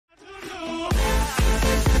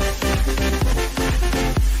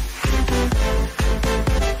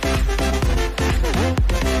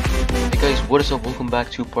What is up, welcome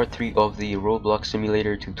back to part 3 of the Roblox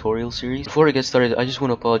simulator tutorial series. Before I get started, I just want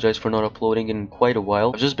to apologize for not uploading in quite a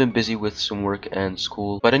while. I've just been busy with some work and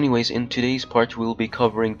school. But anyways, in today's part we'll be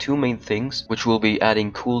covering two main things, which will be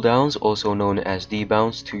adding cooldowns, also known as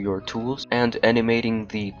debounce, to your tools, and animating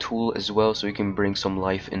the tool as well so you can bring some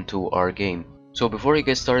life into our game. So before I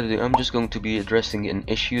get started, I'm just going to be addressing an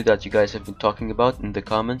issue that you guys have been talking about in the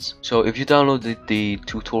comments. So if you downloaded the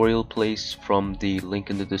tutorial place from the link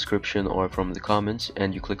in the description or from the comments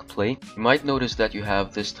and you click play, you might notice that you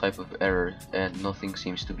have this type of error and nothing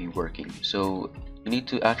seems to be working. So you need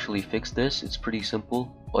to actually fix this. It's pretty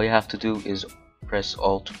simple. All you have to do is press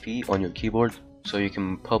Alt P on your keyboard, so you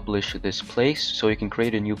can publish this place. So you can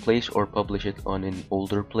create a new place or publish it on an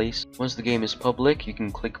older place. Once the game is public, you can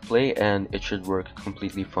click play and it should work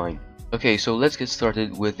completely fine. Okay, so let's get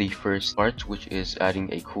started with the first part, which is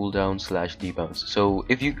adding a cooldown slash debounce. So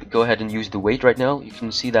if you go ahead and use the weight right now, you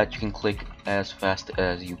can see that you can click as fast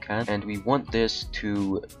as you can, and we want this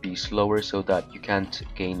to be slower so that you can't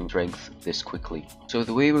gain strength this quickly. So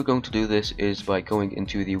the way we're going to do this is by going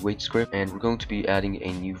into the weight script, and we're going to be adding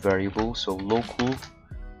a new variable. So local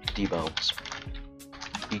debounce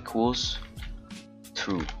equals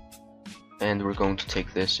true, and we're going to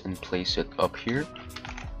take this and place it up here.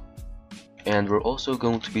 And we're also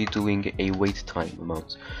going to be doing a wait time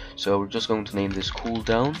amount. So we're just going to name this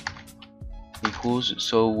cooldown equals,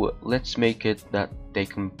 so let's make it that they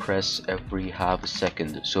can press every half a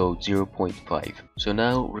second, so 0.5. So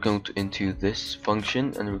now we're going to into this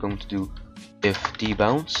function and we're going to do if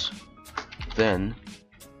debounce, then,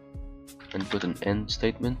 and put an end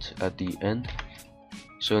statement at the end.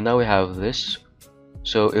 So now we have this.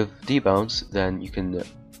 So if debounce, then you can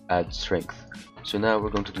add strength. So now we're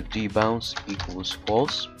going to do debounce equals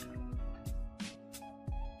false,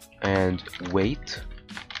 and wait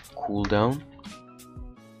cooldown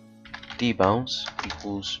debounce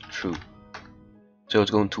equals true. So it's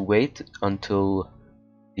going to wait until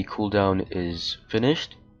the cooldown is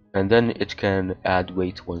finished, and then it can add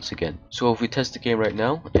wait once again. So if we test the game right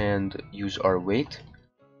now and use our wait,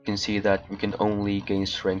 you can see that we can only gain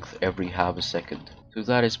strength every half a second. So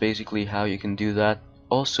that is basically how you can do that.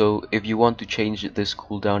 Also, if you want to change this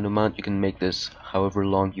cooldown amount, you can make this however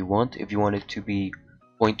long you want. If you want it to be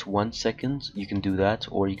 0.1 seconds, you can do that,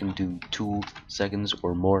 or you can do 2 seconds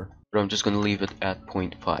or more. But I'm just going to leave it at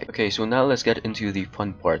 0.5. Okay, so now let's get into the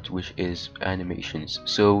fun part, which is animations.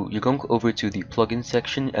 So you're going over to the plugin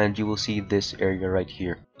section and you will see this area right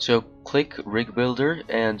here. So click Rig Builder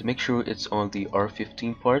and make sure it's on the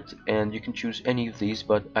R15 part, and you can choose any of these,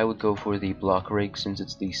 but I would go for the block rig since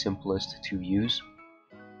it's the simplest to use.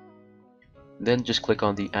 Then just click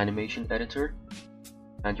on the animation editor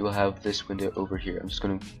and you will have this window over here. I'm just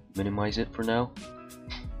going to minimize it for now,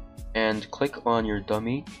 and click on your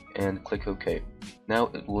dummy and click OK.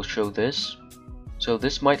 Now it will show this. So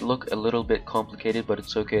this might look a little bit complicated, but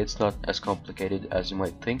it's okay, it's not as complicated as you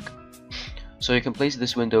might think. So you can place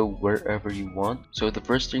this window wherever you want. So the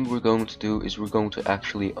first thing we're going to do is we're going to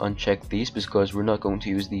actually uncheck these, because we're not going to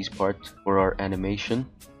use these parts for our animation.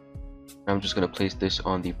 I'm just going to place this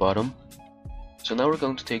on the bottom. So now we're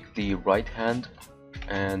going to take the right hand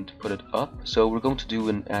and put it up. So we're going to do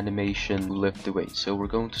an animation to lift the weight. So we're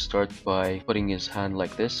going to start by putting his hand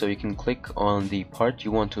like this. So you can click on the part you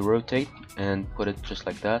want to rotate and put it just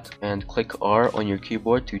like that, and click R on your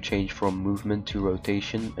keyboard to change from movement to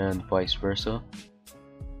rotation and vice versa.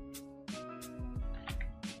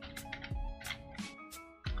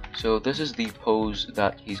 So this is the pose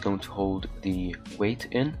that he's going to hold the weight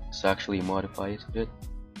in. Let's actually modify it a bit.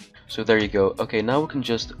 So there you go. Okay, now we can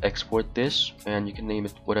just export this and you can name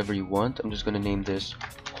it whatever you want. I'm just going to name this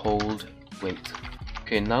hold weight.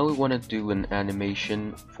 Okay, now we want to do an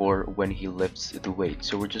animation for when he lifts the weight.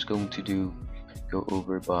 So we're just going to go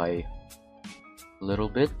over by a little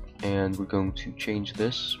bit, and we're going to change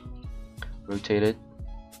this, rotate it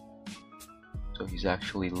so he's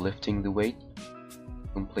actually lifting the weight,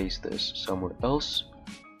 and place this somewhere else,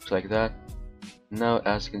 just like that. Now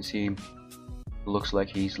as you can see, looks like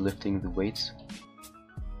he's lifting the weights.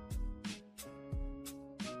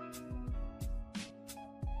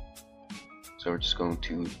 So we're just going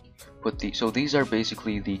to put these are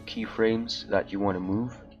basically the keyframes that you want to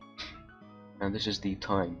move, and this is the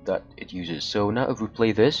time that it uses. So now if we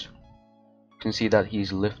play this, you can see that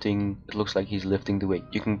he's lifting, it looks like he's lifting the weight.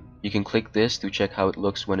 You can click this to check how it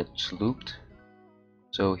looks when it's looped.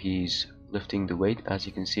 So he's lifting the weight, as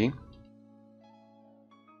you can see.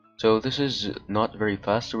 So this is not very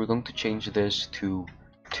fast, so we're going to change this to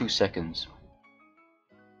 2 seconds.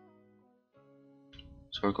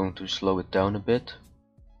 So we're going to slow it down a bit.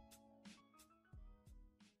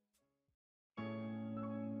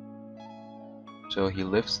 So he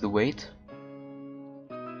lifts the weight.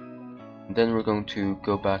 And then we're going to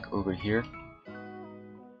go back over here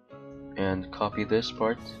and copy this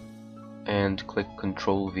part and click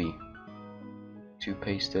Ctrl V to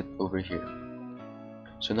paste it over here.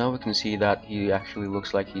 So now we can see that he actually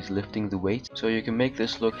looks like he's lifting the weight. So you can make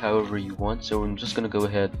this look however you want. So I'm just gonna go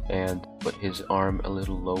ahead and put his arm a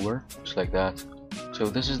little lower, just like that. So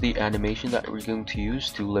this is the animation that we're going to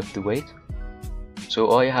use to lift the weight. So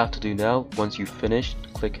all you have to do now, once you've finished,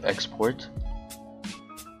 click export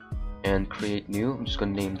and create new. I'm just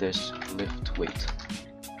gonna name this lift weight.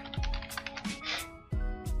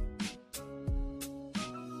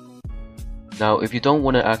 Now if you don't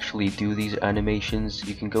want to actually do these animations,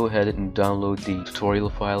 you can go ahead and download the tutorial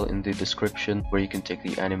file in the description where you can take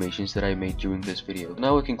the animations that I made during this video.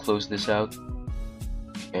 Now we can close this out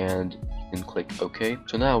and you can click OK.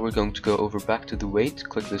 So now we're going to go over back to the weight,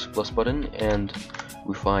 click this plus button and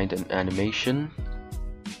we find an animation.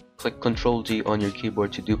 Click Ctrl D on your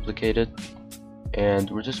keyboard to duplicate it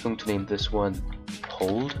and we're just going to name this one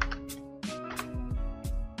hold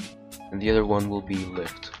and the other one will be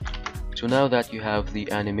lift. So now that you have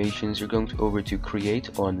the animations, you're going to over to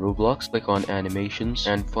create on Roblox, click on animations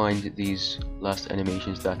and find these last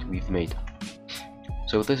animations that we've made.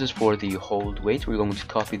 So this is for the hold weight. We're going to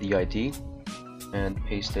copy the ID and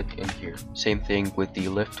paste it in here. Same thing with the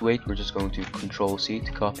lift weight. We're just going to Ctrl C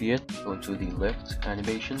to copy it, go into the lift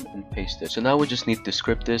animation and paste it. So now we just need to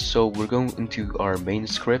script this. So we're going into our main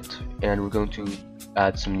script and we're going to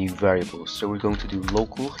add some new variables. So we're going to do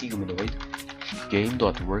local humanoid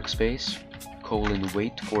game.workspace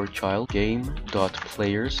 :weight for child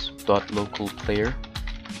game.players.localPlayer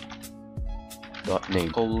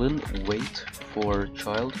 .name :weight for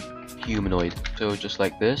child humanoid. So just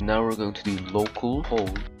like this. Now we're going to do local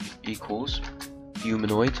hold equals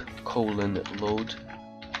humanoid :load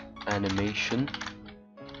animation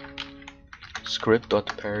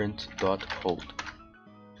script.parent.hold.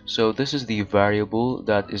 So this is the variable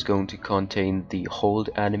that is going to contain the hold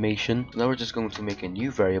animation. Now we're just going to make a new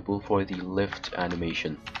variable for the lift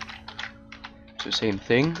animation. So same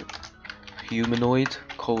thing, humanoid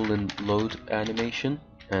 :load animation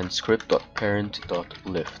and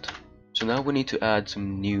script.parent.lift. So now we need to add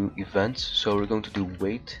some new events. So we're going to do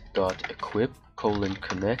wait.equip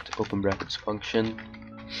 :connect open brackets function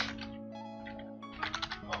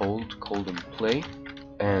hold :play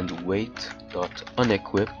and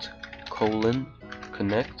wait.unequipped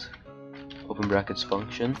 :connect open brackets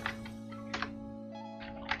function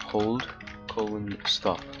hold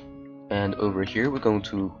 :stop. And over here we're going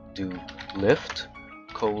to do lift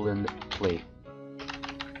 :play.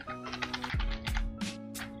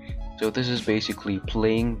 So this is basically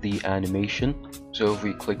playing the animation. So if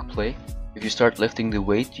we click play, if you start lifting the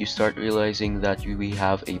weight, you start realizing that we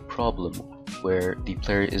have a problem where the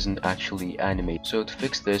player isn't actually animated. So to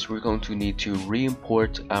fix this, we're going to need to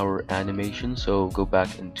re-import our animation. So go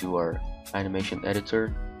back into our animation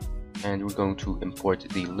editor and we're going to import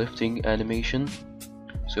the lifting animation.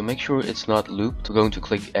 So make sure it's not looped. We're going to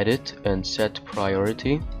click edit and set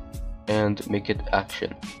priority and make it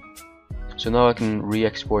action. So now I can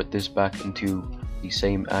re-export this back into the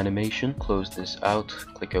same animation. Close this out,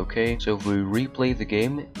 click OK. So if we replay the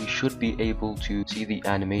game, we should be able to see the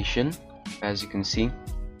animation. As you can see,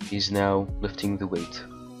 he's now lifting the weight.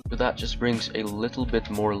 So that just brings a little bit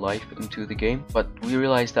more life into the game, but we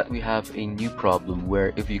realize that we have a new problem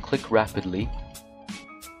where if you click rapidly,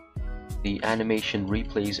 the animation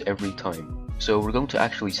replays every time. So we're going to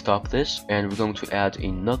actually stop this and we're going to add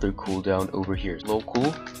another cooldown over here.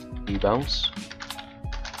 Local debounce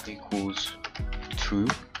equals true,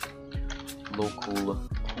 local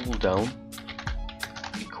cooldown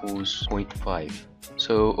equals 0.5.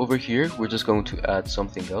 So over here we're just going to add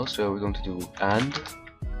something else. So we're going to do and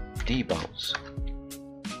debounce.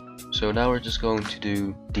 So now we're just going to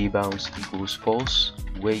do debounce equals false,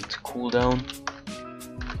 wait cooldown,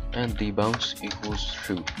 and debounce equals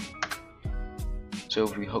true. So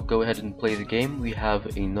if we go ahead and play the game, we have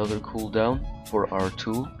another cooldown for our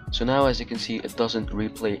tool. So now as you can see, it doesn't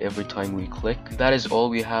replay every time we click. That is all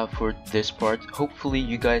we have for this part. Hopefully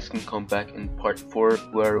you guys can come back in part 4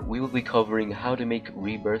 where we will be covering how to make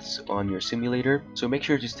rebirths on your simulator. So make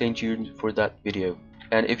sure to stay tuned for that video.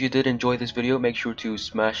 And if you did enjoy this video, make sure to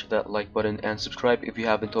smash that like button and subscribe if you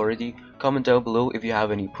haven't already. Comment down below if you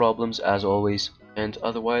have any problems as always. And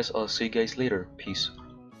otherwise, I'll see you guys later. Peace.